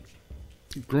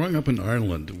Growing up in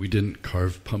Ireland, we didn't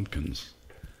carve pumpkins.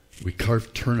 We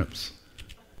carved turnips.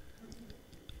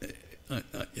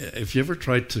 If you ever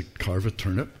tried to carve a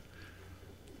turnip,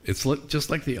 it's just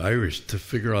like the Irish, to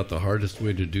figure out the hardest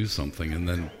way to do something and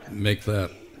then make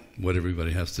that what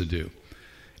everybody has to do.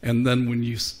 And then when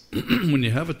you when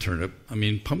you have a turnip, I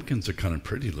mean, pumpkins are kind of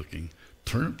pretty looking.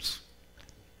 Turnips,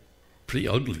 pretty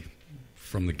ugly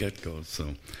from the get-go.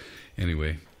 So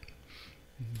anyway,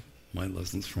 my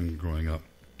lessons from growing up.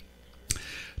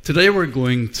 Today we're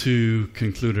going to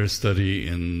conclude our study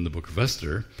in the book of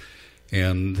Esther,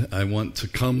 and I want to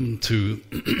come to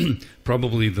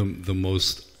probably the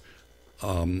most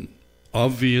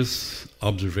obvious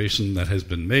observation that has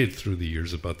been made through the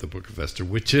years about the book of Esther,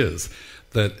 which is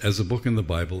that as a book in the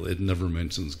Bible, it never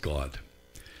mentions God.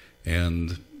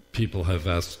 And people have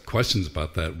asked questions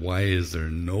about that. Why is there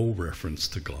no reference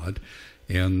to God?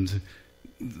 And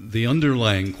the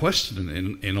underlying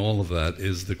question in all of that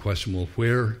is the question, well,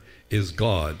 where is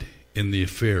God in the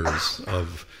affairs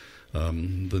of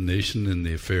the nation, in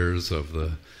the affairs of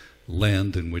the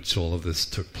land in which all of this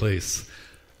took place?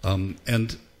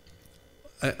 And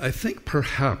I think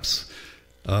perhaps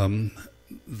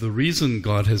the reason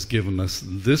God has given us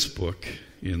this book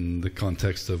in the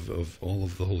context of all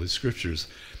of the Holy Scriptures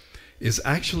is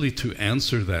actually to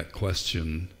answer that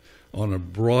question on a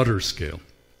broader scale,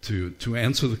 to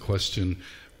answer the question,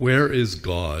 where is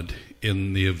God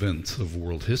in the events of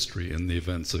world history, in the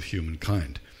events of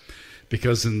humankind?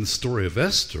 Because in the story of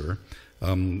Esther,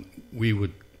 we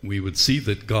would see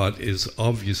that God is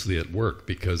obviously at work,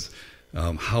 because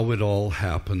how it all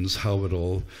happens, how it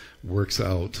all works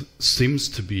out, seems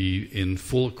to be in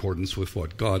full accordance with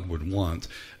what God would want,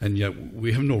 and yet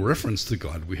we have no reference to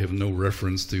God. We have no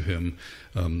reference to him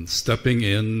stepping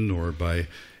in, or by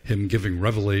him giving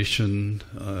revelation,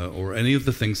 or any of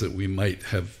the things that we might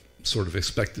have sort of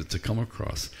expected to come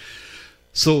across.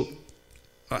 So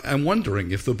I'm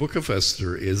wondering if the book of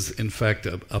Esther is in fact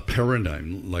a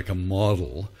paradigm, like a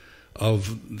model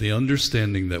of the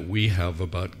understanding that we have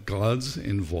about God's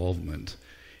involvement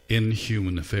in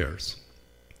human affairs,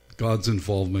 God's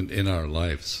involvement in our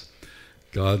lives,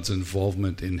 God's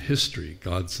involvement in history,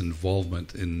 God's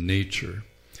involvement in nature.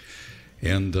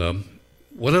 And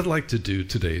what I'd like to do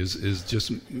today is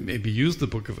just maybe use the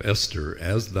book of Esther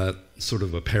as that sort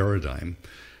of a paradigm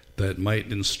that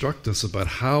might instruct us about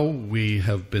how we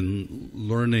have been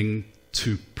learning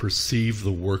to perceive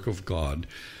the work of God,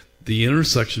 the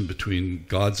intersection between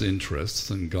God's interests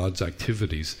and God's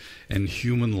activities and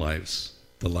human lives,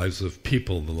 the lives of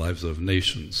people, the lives of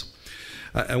nations.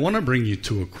 I want to bring you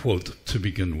to a quote to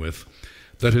begin with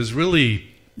that has really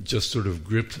just sort of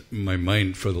gripped my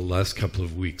mind for the last couple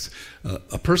of weeks.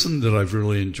 A person that I've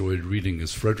really enjoyed reading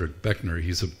is Frederick Buechner.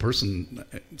 He's a person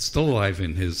still alive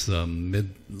in his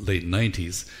late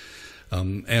 90s,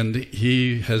 and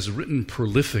he has written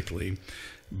prolifically,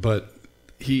 but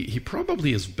he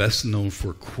probably is best known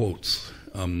for quotes,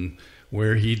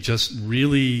 where he just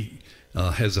really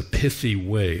has a pithy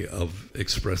way of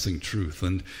expressing truth.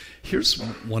 And here's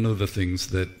one of the things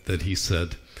that he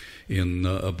said in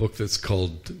a book that's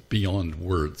called Beyond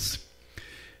Words.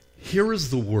 Here is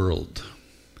the world,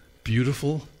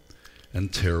 beautiful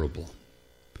and terrible.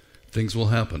 Things will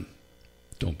happen.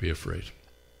 Don't be afraid.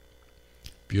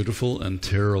 Beautiful and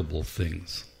terrible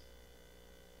things.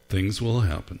 Things will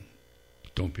happen.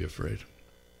 Don't be afraid.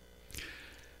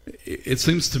 It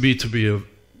seems to me to be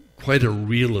quite a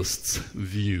realist's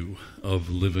view of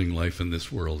living life in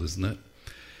this world, isn't it?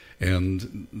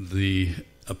 And the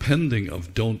appending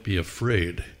of "don't be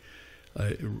afraid"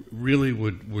 really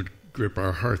would grip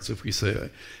our hearts if we say,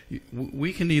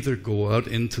 we can either go out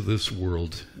into this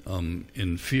world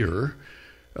in fear,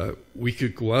 we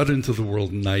could go out into the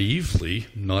world naively,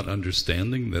 not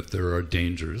understanding that there are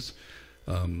dangers,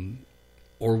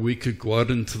 or we could go out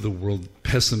into the world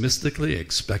pessimistically,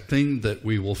 expecting that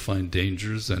we will find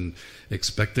dangers and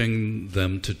expecting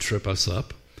them to trip us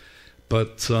up.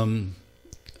 But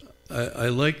I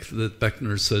like that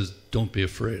Buechner says, don't be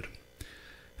afraid.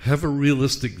 Have a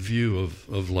realistic view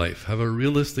of life. Have a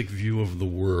realistic view of the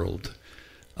world.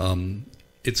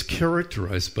 It's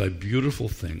characterized by beautiful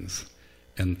things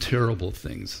and terrible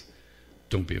things.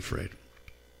 Don't be afraid.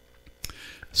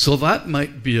 So that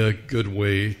might be a good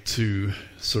way to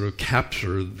sort of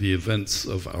capture the events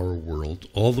of our world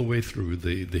all the way through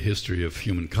the history of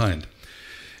humankind,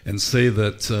 and say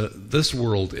that this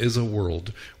world is a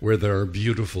world where there are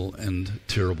beautiful and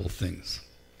terrible things.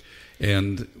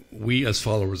 And we as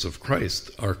followers of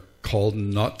Christ are called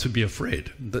not to be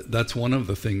afraid. That's one of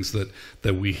the things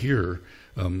that we hear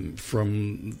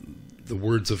from the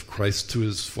words of Christ to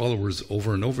his followers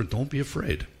over and over. Don't be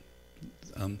afraid.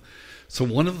 So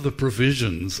one of the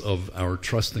provisions of our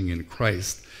trusting in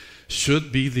Christ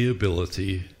should be the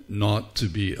ability not to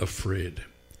be afraid,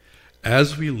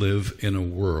 as we live in a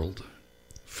world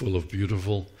full of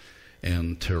beautiful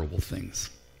and terrible things.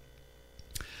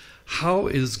 How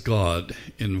is God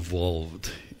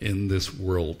involved in this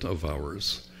world of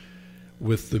ours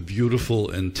with the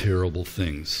beautiful and terrible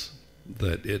things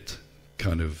that it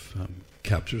kind of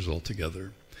captures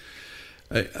altogether?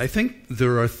 I think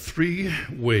there are three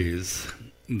ways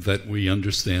that we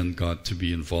understand God to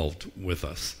be involved with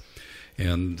us.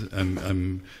 And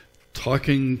I'm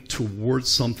talking towards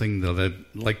something that I'd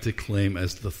like to claim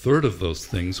as the third of those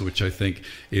things, which I think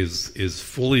is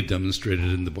fully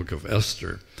demonstrated in the book of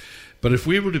Esther. But if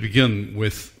we were to begin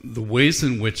with the ways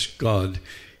in which God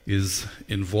is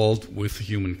involved with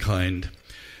humankind,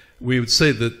 we would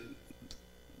say that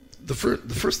the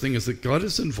first thing is that God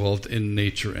is involved in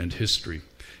nature and history.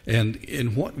 And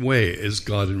in what way is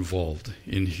God involved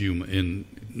in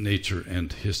nature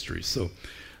and history? So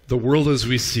the world as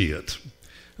we see it,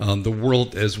 the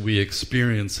world as we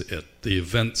experience it, the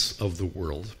events of the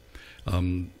world,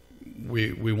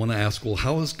 we want to ask, well,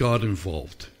 how is God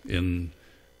involved in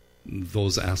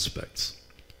those aspects?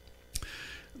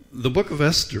 The book of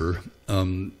Esther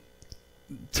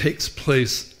takes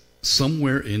place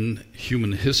somewhere in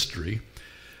human history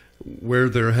where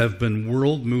there have been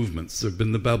world movements. There have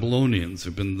been the Babylonians, there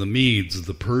have been the Medes,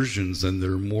 the Persians, and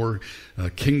there are more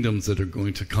kingdoms that are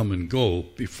going to come and go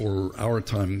before our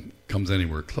time comes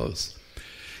anywhere close.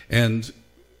 And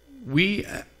we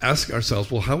ask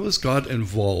ourselves, well, how is God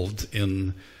involved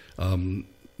in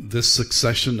this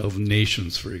succession of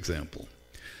nations, for example?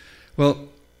 Well,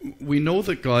 we know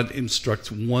that God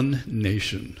instructs one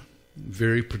nation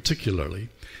very particularly.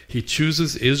 He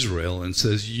chooses Israel and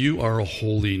says, you are a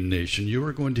holy nation. You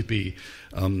are going to be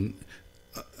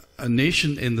a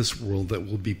nation in this world that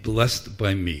will be blessed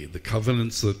by me. The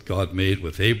covenants that God made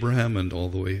with Abraham and all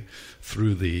the way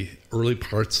through the early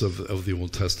parts of the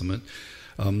Old Testament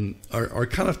are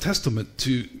kind of testament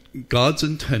to God's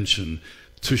intention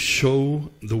to show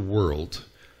the world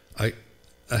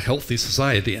a healthy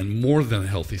society, and more than a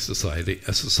healthy society,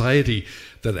 a society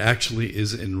that actually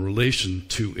is in relation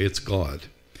to its God.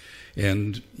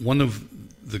 And one of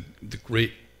the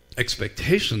great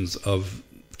expectations of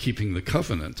keeping the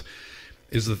covenant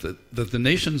is that the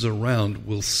nations around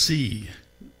will see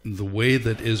the way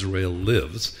that Israel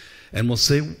lives and will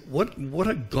say, what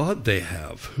a God they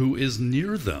have who is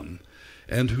near them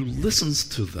and who listens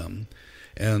to them.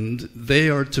 And they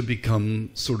are to become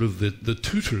sort of the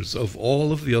tutors of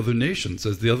all of the other nations,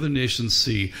 as the other nations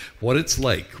see what it's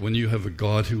like when you have a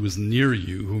God who is near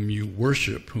you, whom you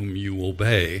worship, whom you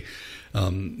obey.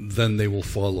 Then they will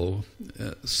follow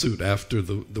suit after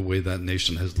the way that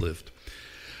nation has lived.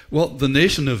 Well, the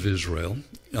nation of Israel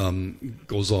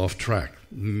goes off track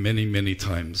many, many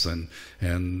times,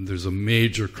 and there's a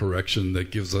major correction that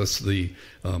gives us the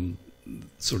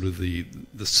sort of the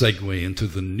segue into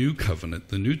the new covenant,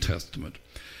 the New Testament.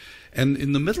 And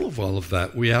in the middle of all of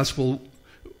that, we ask, well,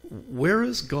 where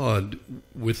is God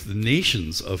with the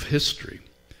nations of history?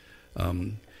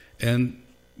 And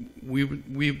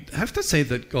we have to say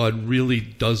that God really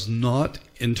does not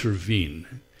intervene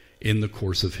in the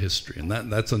course of history. And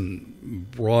that's a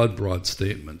broad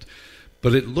statement.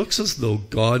 But it looks as though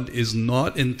God is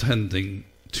not intending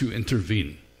to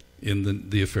intervene in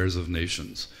the affairs of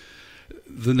nations.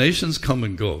 The nations come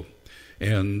and go,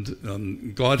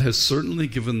 and God has certainly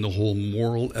given the whole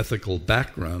moral, ethical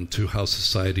background to how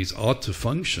societies ought to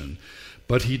function,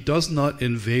 but he does not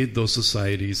invade those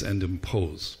societies and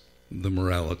impose the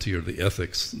morality or the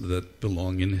ethics that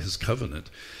belong in his covenant.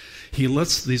 He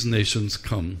lets these nations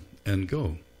come and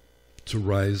go, to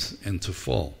rise and to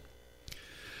fall.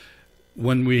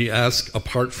 When we ask,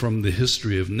 apart from the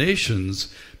history of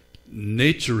nations,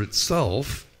 nature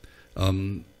itself,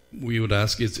 we would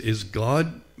ask, is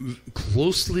God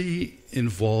closely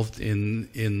involved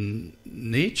in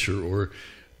nature, or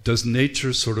does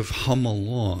nature sort of hum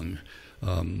along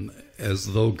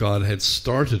as though God had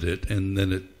started it and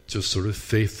then it just sort of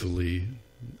faithfully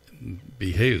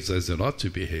behaves as it ought to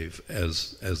behave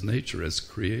as nature, as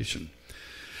creation?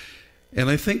 And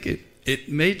I think it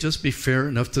may just be fair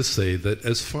enough to say that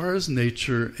as far as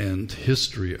nature and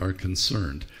history are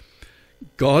concerned,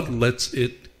 God lets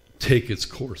it take its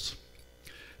course.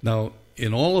 Now,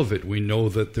 in all of it, we know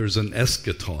that there's an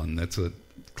eschaton. That's a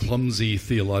clumsy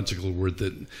theological word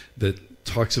that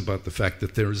talks about the fact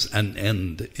that there's an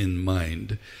end in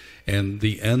mind. And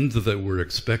the end that we're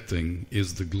expecting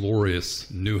is the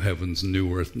glorious new heavens,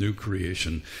 new earth, new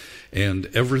creation, and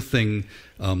everything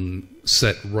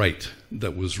set right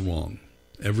that was wrong.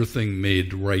 Everything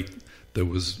made right that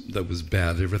was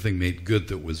bad. Everything made good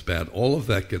that was bad. All of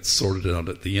that gets sorted out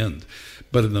at the end.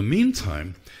 But in the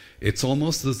meantime, it's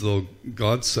almost as though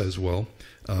God says, well,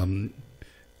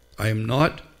 I am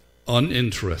not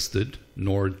uninterested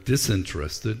nor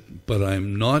disinterested, but I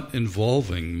am not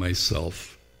involving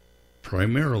myself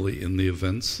primarily in the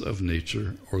events of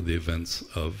nature or the events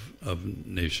of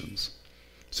nations.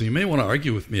 So you may want to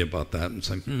argue with me about that and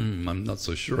say, I'm not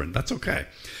so sure, and that's okay.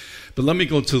 But let me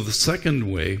go to the second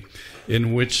way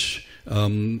in which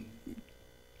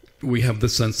we have the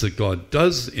sense that God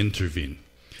does intervene,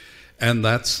 and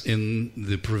that's in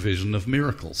the provision of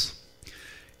miracles.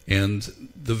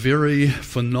 And the very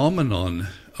phenomenon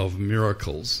of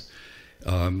miracles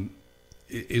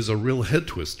is a real head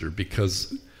twister,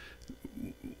 because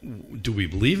do we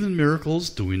believe in miracles?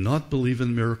 Do we not believe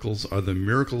in miracles? Are there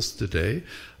miracles today?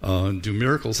 Do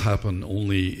miracles happen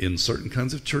only in certain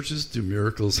kinds of churches? Do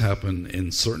miracles happen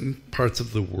in certain parts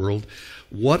of the world?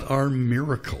 What are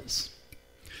miracles?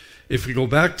 If we go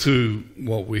back to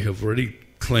what we have already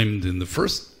claimed in the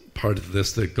first part of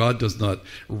this, that God does not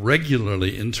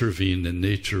regularly intervene in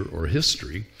nature or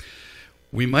history,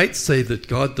 we might say that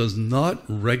God does not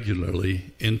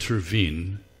regularly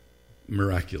intervene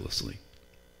miraculously.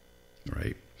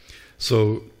 Right?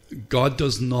 So God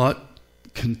does not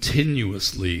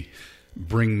continuously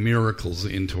bring miracles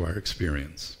into our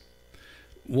experience.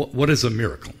 What is a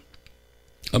miracle?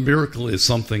 A miracle is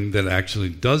something that actually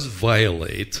does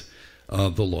violate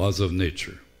the laws of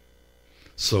nature.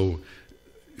 So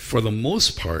for the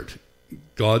most part,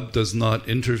 God does not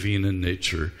intervene in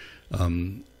nature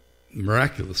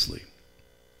miraculously.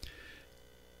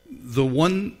 The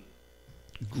one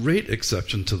great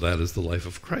exception to that is the life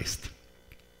of Christ.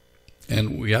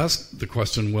 And we ask the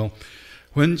question, well,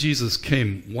 when Jesus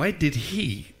came, why did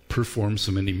he perform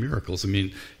so many miracles? I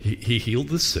mean, he healed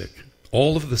the sick.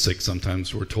 All of the sick,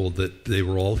 sometimes we're told that they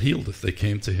were all healed if they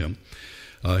came to him.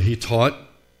 He taught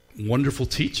wonderful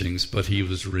teachings, but he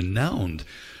was renowned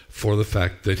for the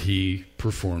fact that he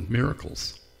performed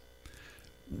miracles.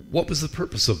 What was the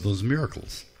purpose of those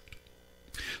miracles?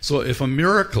 So if a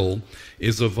miracle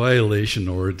is a violation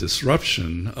or a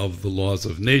disruption of the laws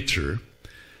of nature,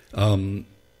 then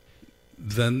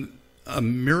a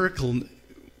miracle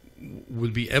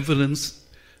would be evidence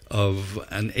of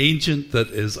an agent that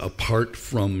is apart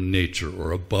from nature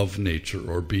or above nature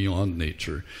or beyond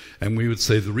nature. And we would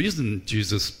say the reason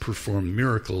Jesus performed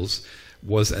miracles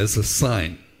was as a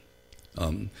sign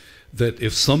that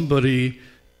if somebody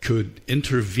could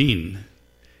intervene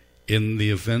in the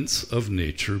events of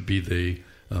nature, be they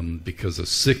because of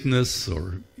sickness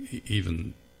or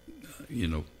even,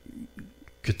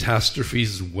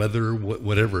 catastrophes, weather,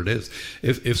 whatever it is.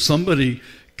 If somebody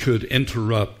could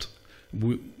interrupt,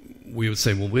 we would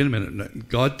say, well, wait a minute,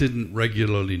 God didn't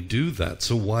regularly do that,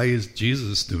 so why is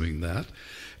Jesus doing that?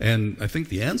 And I think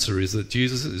the answer is that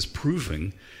Jesus is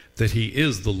proving that he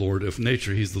is the Lord of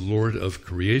nature. He's the Lord of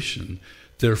creation.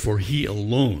 Therefore, he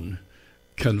alone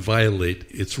can violate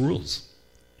its rules.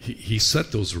 He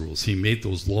set those rules. He made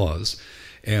those laws.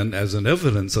 And as an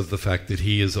evidence of the fact that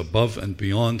he is above and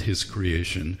beyond his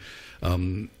creation,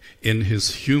 in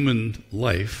his human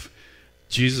life,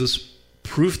 Jesus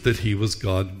proved that he was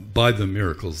God by the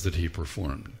miracles that he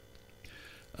performed.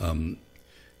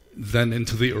 Then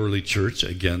into the early church,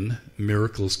 again,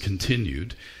 miracles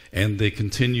continued, and they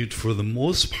continued for the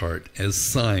most part as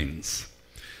signs.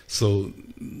 So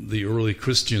the early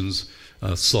Christians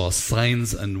saw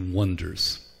signs and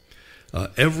wonders.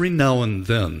 Every now and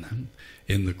then,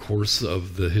 in the course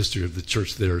of the history of the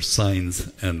church, there are signs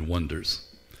and wonders.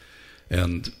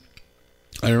 And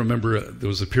I remember there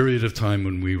was a period of time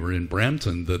when we were in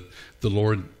Brampton that the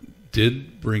Lord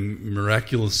did bring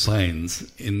miraculous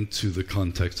signs into the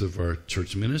context of our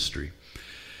church ministry.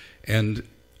 And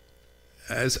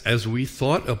as we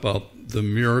thought about the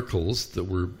miracles that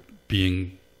were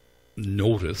being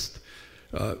noticed,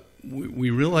 we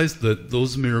realized that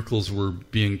those miracles were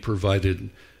being provided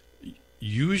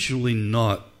usually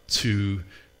not to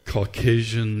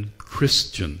Caucasian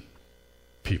Christian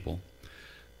people.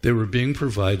 They were being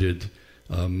provided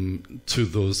to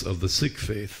those of the Sikh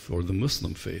faith or the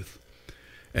Muslim faith.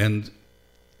 And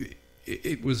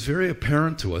it was very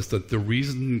apparent to us that the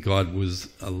reason God was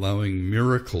allowing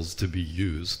miracles to be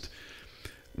used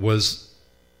was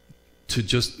to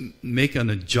just make an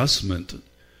adjustment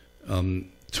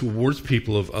towards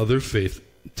people of other faith,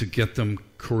 to get them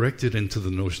corrected into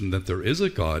the notion that there is a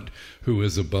God who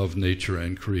is above nature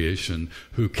and creation,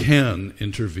 who can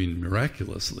intervene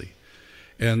miraculously.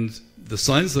 And the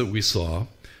signs that we saw,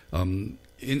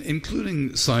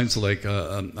 including signs like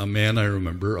a man I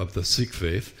remember of the Sikh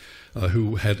faith,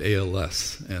 who had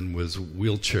ALS and was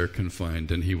wheelchair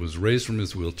confined, and he was raised from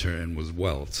his wheelchair and was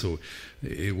well. So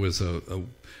it was a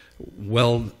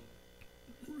well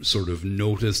sort of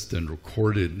noticed and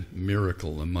recorded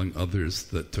miracle among others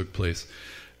that took place.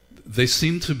 They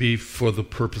seem to be for the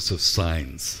purpose of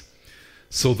signs.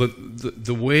 So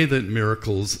the way that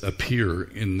miracles appear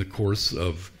in the course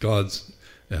of God's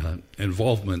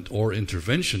involvement or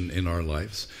intervention in our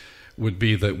lives would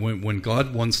be that when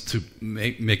God wants to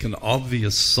make an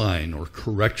obvious sign or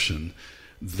correction,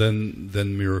 then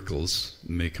miracles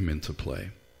may come into play.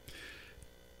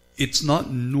 It's not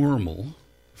normal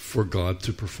for God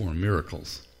to perform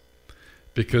miracles,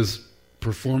 because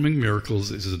performing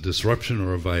miracles is a disruption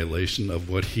or a violation of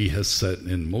what he has set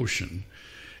in motion.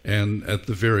 And at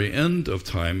the very end of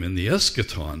time, in the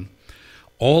eschaton,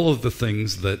 all of the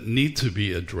things that need to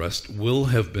be addressed will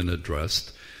have been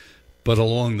addressed, but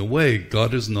along the way,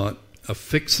 God is not a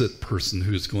fix-it person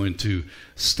who's going to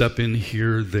step in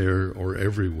here, there, or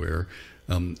everywhere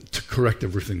to correct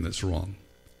everything that's wrong.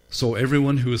 So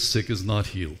everyone who is sick is not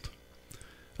healed.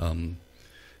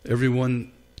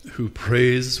 Everyone who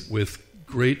prays with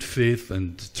great faith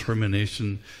and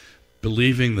determination,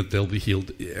 believing that they'll be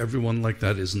healed, everyone like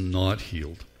that is not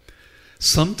healed.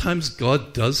 Sometimes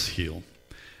God does heal,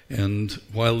 and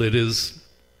while it is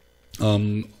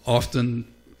often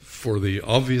for the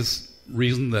obvious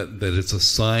reason that it's a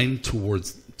sign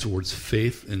towards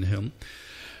faith in him,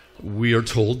 we are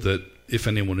told that if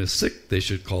anyone is sick, they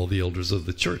should call the elders of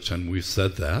the church, and we've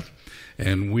said that.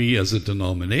 And we as a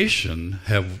denomination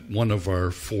have one of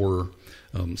our four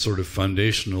sort of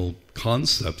foundational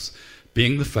concepts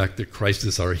being the fact that Christ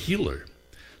is our healer.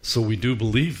 So we do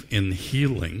believe in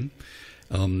healing,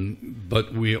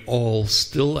 but we all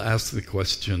still ask the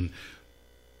question,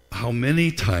 how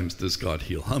many times does God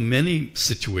heal? How many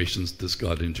situations does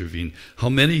God intervene? How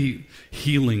many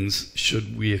healings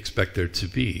should we expect there to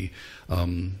be?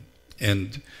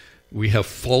 And we have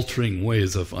faltering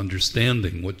ways of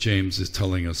understanding what James is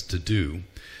telling us to do,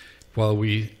 while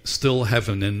we still have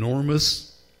an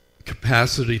enormous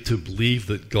capacity to believe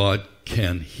that God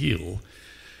can heal.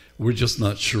 We're just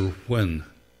not sure when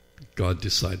God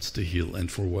decides to heal and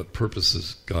for what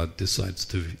purposes God decides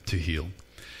to heal.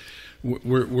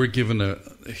 We're given a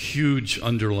huge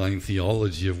underlying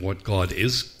theology of what God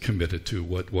is committed to,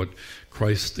 what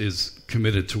Christ is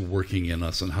committed to working in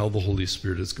us, and how the Holy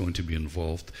Spirit is going to be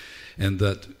involved. And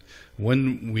that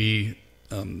when we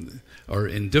are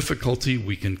in difficulty,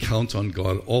 we can count on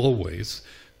God always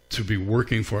to be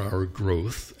working for our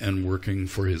growth and working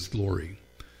for his glory.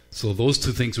 So those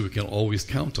two things we can always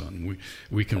count on.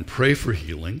 We can pray for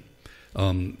healing,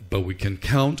 but we can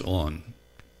count on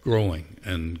growing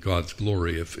and God's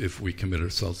glory if we commit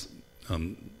ourselves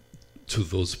to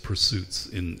those pursuits,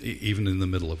 even in the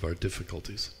middle of our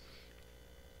difficulties.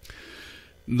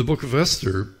 In the book of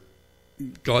Esther,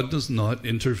 God does not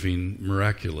intervene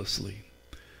miraculously.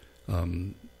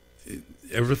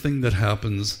 Everything that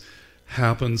happens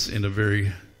in a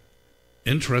very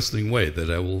interesting way that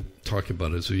I will talk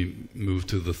about as we move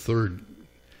to the third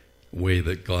way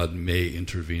that God may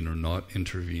intervene or not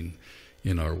intervene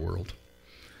in our world.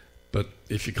 But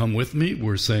if you come with me,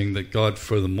 we're saying that God,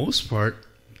 for the most part,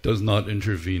 does not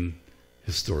intervene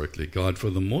historically. God, for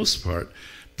the most part,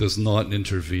 does not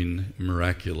intervene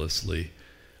miraculously,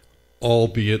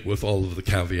 albeit with all of the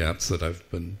caveats that I've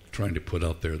been trying to put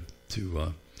out there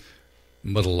to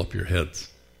muddle up your heads.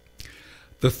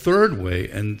 The third way,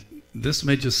 and this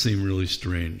may just seem really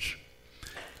strange,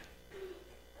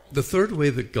 the third way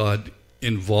that God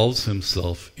involves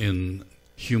himself in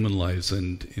human lives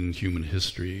and in human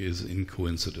history is in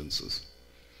coincidences.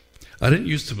 I didn't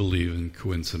used to believe in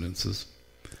coincidences.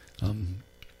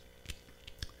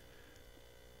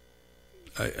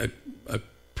 I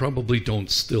probably don't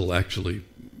still actually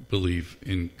believe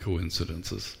in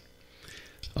coincidences.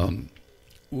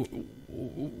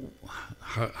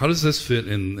 How does this fit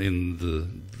in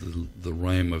the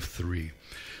rhyme of three?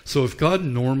 So if God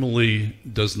normally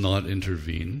does not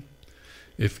intervene,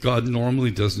 if God normally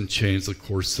doesn't change the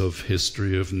course of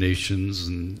history of nations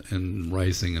and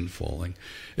rising and falling,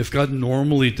 if God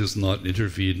normally does not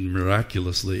intervene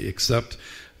miraculously except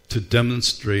to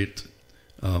demonstrate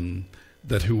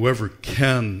that whoever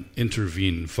can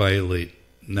intervene violate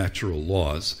natural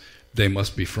laws, they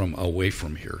must be from away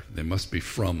from here. They must be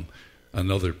from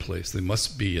another place. They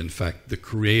must be, in fact, the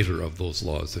creator of those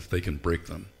laws if they can break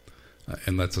them.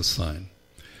 And that's a sign.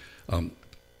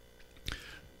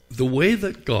 The way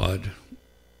that God,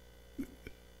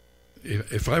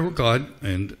 if I were God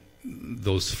and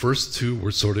those first two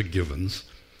were sort of givens,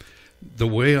 the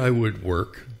way I would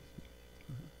work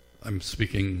I'm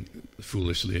speaking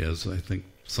foolishly, as I think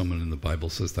someone in the Bible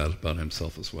says that about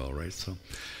himself as well, right? So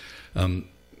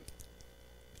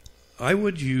I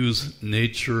would use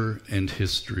nature and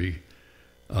history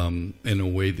in a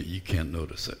way that you can't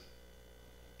notice it,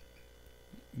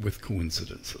 with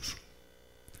coincidences.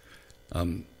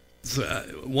 One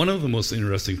of the most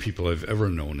interesting people I've ever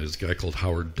known is a guy called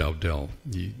Howard Dowdell.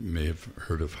 You may have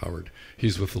heard of Howard.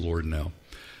 He's with the Lord now.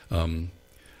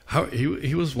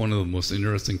 He was one of the most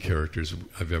interesting characters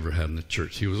I've ever had in the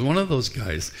church. He was one of those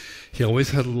guys. He always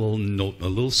had a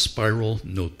little spiral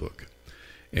notebook.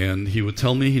 And he would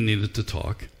tell me he needed to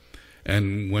talk.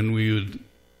 And when we would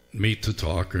meet to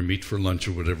talk or meet for lunch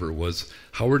or whatever it was,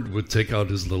 Howard would take out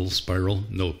his little spiral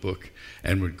notebook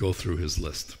and would go through his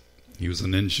list. He was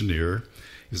an engineer.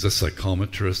 He was a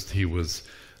psychometrist. He was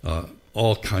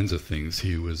all kinds of things.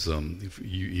 He was.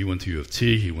 He went to U of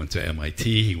T. He went to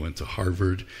MIT. He went to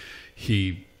Harvard.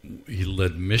 He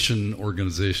led mission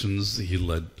organizations. He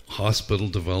led hospital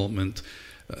development.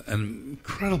 An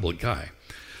incredible guy.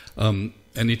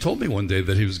 And he told me one day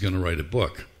that he was going to write a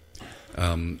book.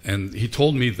 And he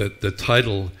told me that the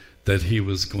title that he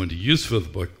was going to use for the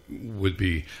book would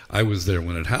be "I Was There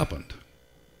When It Happened."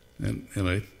 And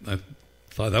I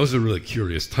thought that was a really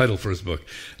curious title for his book.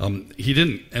 He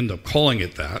didn't end up calling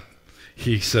it that.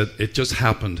 He said it just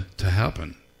happened to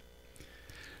happen.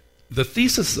 The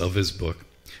thesis of his book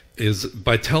is,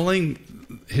 by telling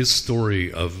his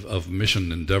story of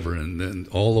mission endeavor and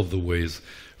all of the ways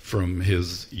from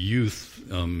his youth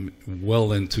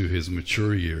well into his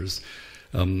mature years,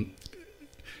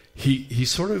 he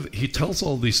tells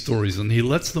all these stories and he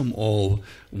lets them all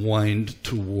wind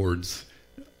towards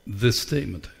this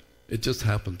statement: it just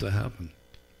happened to happen.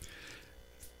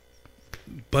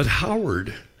 But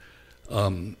Howard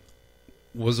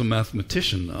was a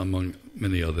mathematician, among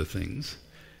many other things,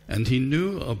 and he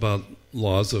knew about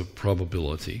laws of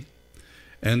probability,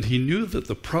 and he knew that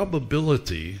the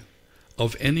probability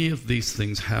of any of these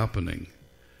things happening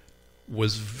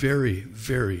was very,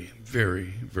 very,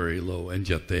 very, very low, and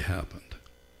yet they happened.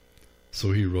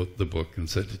 So he wrote the book and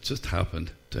said it just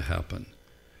happened to happen.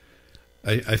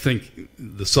 I think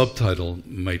the subtitle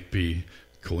might be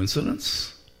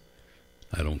 "Coincidence?"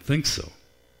 I don't think so.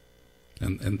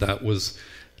 And that was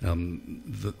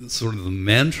the sort of the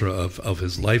mantra of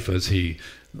his life as he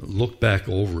looked back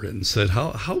over it and said,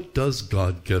 how does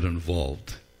God get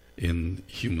involved in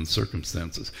human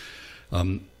circumstances?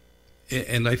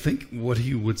 And I think what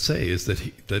he would say is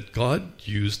that God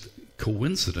used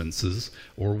coincidences,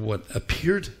 or what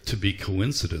appeared to be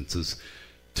coincidences,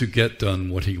 to get done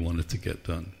what he wanted to get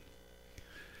done.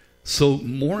 So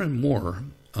more and more,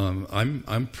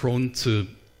 I'm prone to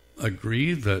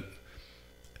agree that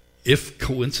if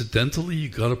coincidentally you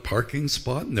got a parking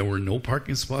spot and there were no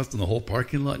parking spots in the whole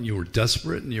parking lot and you were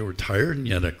desperate and you were tired and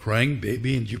you had a crying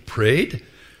baby and you prayed,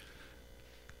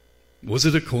 was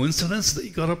it a coincidence that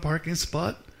you got a parking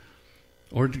spot?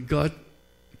 Or did God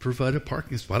provide a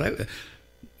parking spot?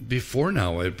 Before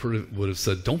now, I would have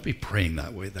said, don't be praying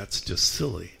that way. That's just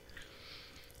silly.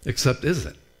 Except, is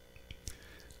it?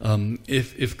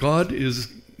 If God is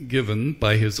given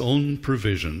by his own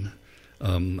provision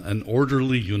an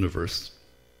orderly universe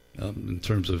in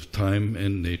terms of time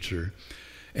and nature,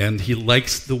 and he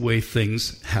likes the way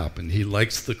things happen, he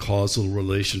likes the causal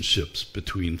relationships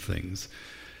between things,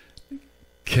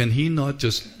 can he not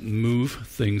just move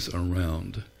things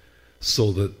around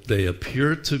so that they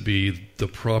appear to be the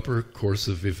proper course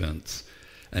of events,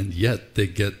 and yet they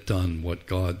get done what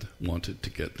God wanted to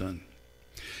get done?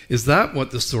 Is that what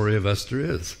the story of Esther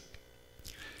is?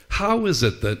 How is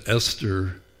it that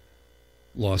Esther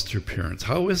lost her parents?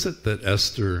 How is it that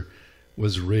Esther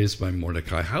was raised by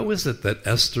Mordecai? How is it that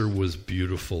Esther was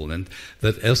beautiful and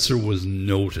that Esther was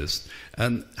noticed?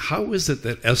 And how is it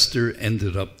that Esther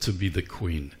ended up to be the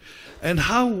queen? And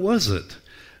how was it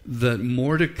that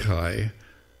Mordecai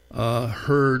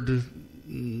heard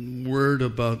word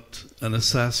about an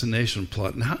assassination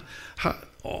plot? And how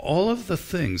all of the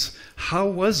things, how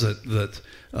was it that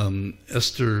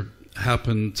Esther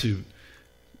happened to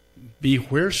be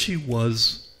where she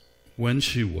was when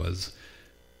she was?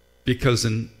 Because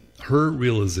in her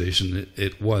realization,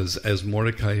 it was, as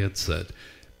Mordecai had said,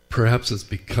 perhaps it's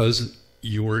because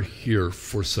you were here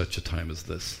for such a time as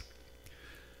this.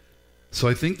 So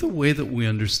I think the way that we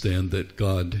understand that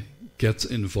God gets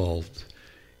involved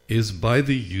is by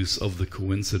the use of the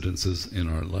coincidences in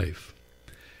our life.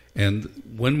 And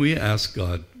when we ask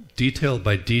God detail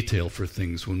by detail for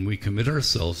things, when we commit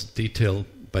ourselves detail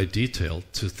by detail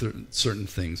to certain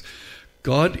things,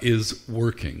 God is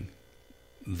working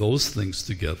those things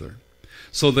together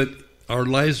so that our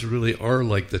lives really are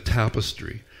like the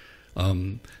tapestry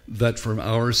that from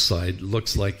our side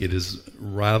looks like it is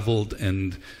raveled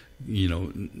and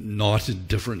knotted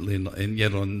differently, and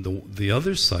yet on the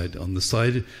other side, on the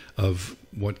side of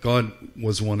what God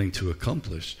was wanting to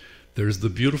accomplish, there's the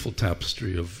beautiful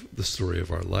tapestry of the story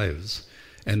of our lives,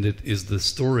 and it is the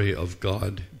story of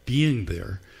God being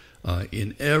there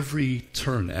in every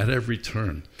turn, at every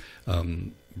turn,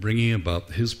 bringing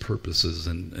about his purposes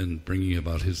and bringing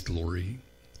about his glory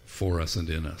for us and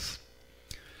in us.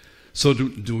 So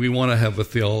do we want to have a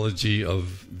theology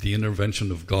of the intervention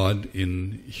of God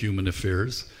in human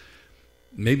affairs?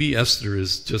 Maybe Esther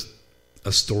is just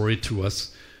a story to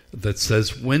us that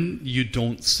says when you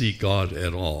don't see God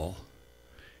at all,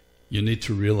 you need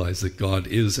to realize that God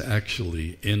is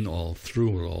actually in all,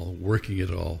 through it all, working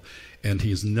it all, and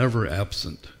he's never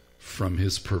absent from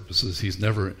his purposes. He's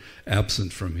never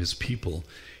absent from his people.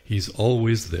 He's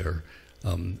always there,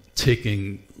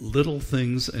 taking little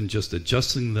things and just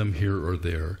adjusting them here or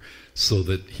there so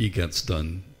that he gets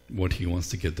done what he wants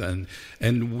to get done.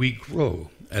 And we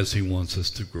grow as he wants us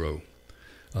to grow.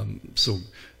 So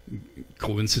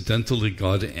coincidentally,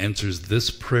 God answers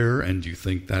this prayer, and you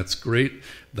think that's great.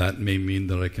 That may mean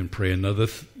that I can pray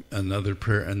another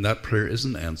prayer, and that prayer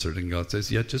isn't answered. And God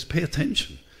says, yeah, just pay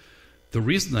attention. The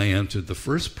reason I answered the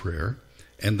first prayer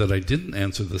and that I didn't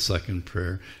answer the second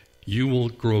prayer, you will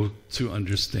grow to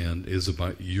understand, is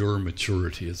about your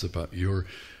maturity, is about your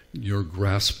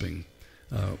grasping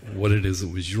what it is that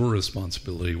was your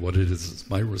responsibility, what it is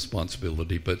my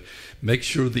responsibility. But make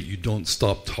sure that you don't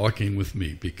stop talking with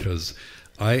me, because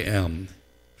I am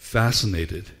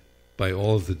fascinated by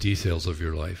all of the details of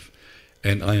your life,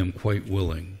 and I am quite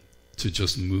willing to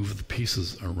just move the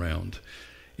pieces around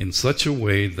in such a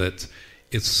way that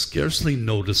it's scarcely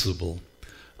noticeable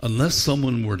unless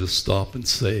someone were to stop and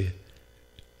say,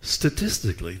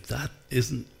 statistically, that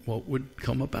isn't what would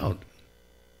come about.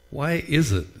 Why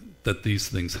is it that these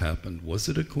things happened? Was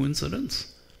it a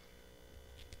coincidence?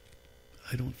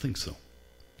 I don't think so.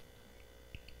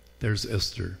 There's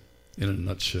Esther in a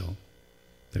nutshell.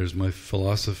 There's my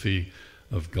philosophy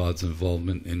of God's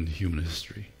involvement in human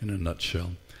history in a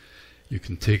nutshell. You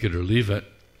can take it or leave it,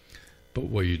 but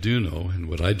what you do know, and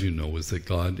what I do know, is that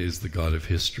God is the God of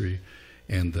history,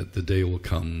 and that the day will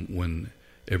come when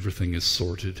everything is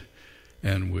sorted,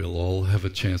 and we'll all have a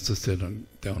chance to sit down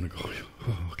and go,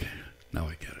 oh, okay, now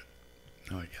I get it.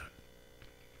 Now I get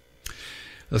it.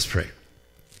 Let's pray.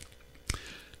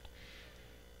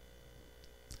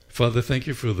 Father, thank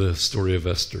you for the story of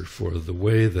Esther, for the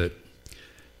way that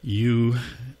you,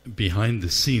 behind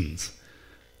the scenes,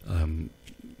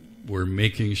 were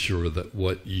making sure that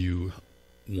what you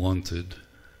wanted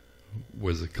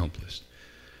was accomplished,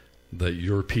 that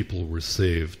your people were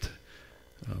saved,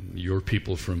 your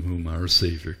people from whom our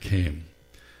Savior came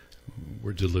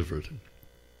were delivered.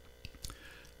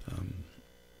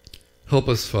 Help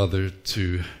us, Father,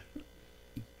 to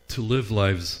live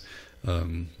lives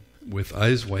with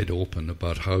eyes wide open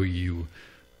about how you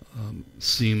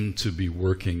seem to be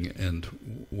working, and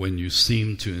when you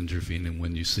seem to intervene and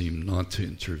when you seem not to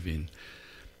intervene.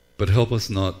 But help us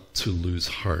not to lose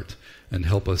heart, and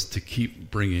help us to keep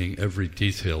bringing every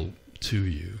detail to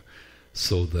you,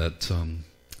 so that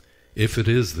if it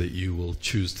is that you will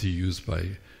choose to use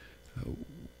by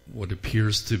what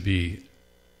appears to be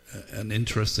an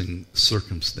interesting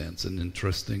circumstance, an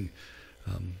interesting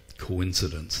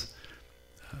coincidence,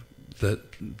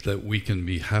 that we can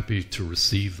be happy to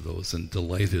receive those and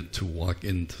delighted to walk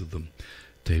into them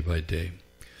day by day.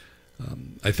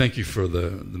 I thank you for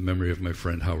the memory of my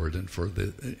friend Howard, and for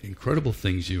the incredible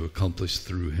things you accomplished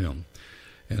through him,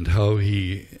 and how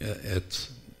he, at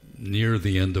near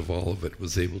the end of all of it,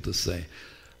 was able to say,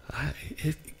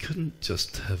 it couldn't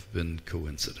just have been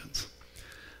coincidence.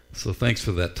 So thanks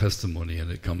for that testimony,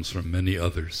 and it comes from many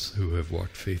others who have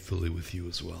walked faithfully with you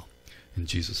as well. In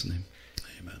Jesus' name,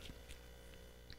 amen.